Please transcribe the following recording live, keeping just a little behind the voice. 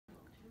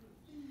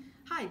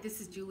Hi,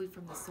 this is Julie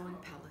from the Sewing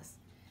Palace.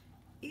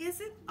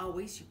 Is it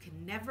always you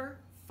can never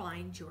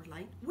find your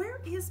light? Where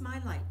is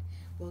my light?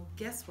 Well,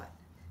 guess what?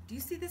 Do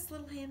you see this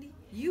little handy?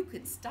 You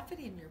could stuff it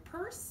in your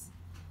purse.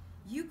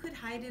 You could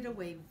hide it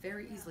away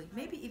very easily,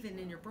 maybe even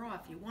in your bra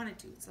if you wanted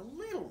to. It's a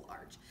little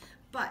large,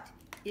 but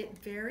it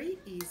very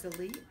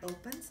easily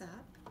opens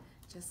up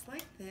just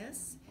like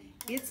this.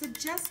 It's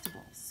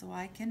adjustable, so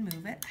I can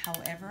move it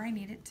however I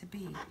need it to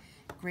be.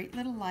 Great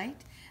little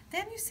light.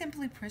 Then you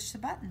simply push the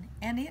button,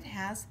 and it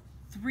has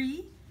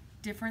 3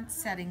 different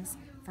settings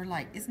for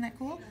light. Isn't that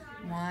cool?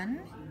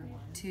 1,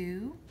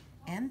 2,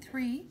 and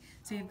 3.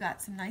 So you've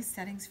got some nice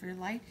settings for your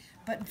light,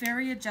 but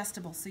very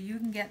adjustable, so you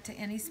can get to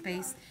any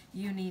space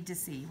you need to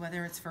see,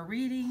 whether it's for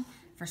reading,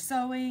 for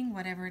sewing,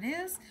 whatever it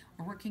is,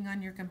 or working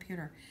on your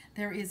computer.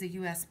 There is a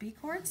USB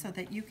cord so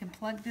that you can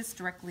plug this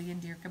directly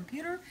into your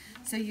computer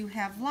so you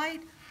have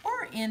light,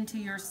 or into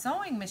your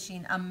sewing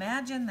machine.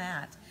 Imagine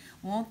that.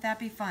 Won't that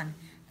be fun?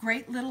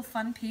 Great little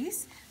fun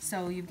piece.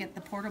 So you get the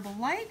portable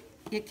light.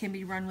 It can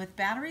be run with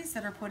batteries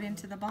that are put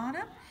into the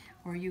bottom,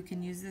 or you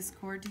can use this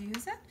cord to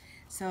use it.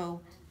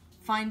 So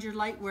find your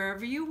light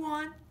wherever you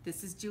want.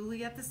 This is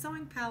Julie at the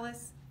Sewing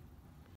Palace.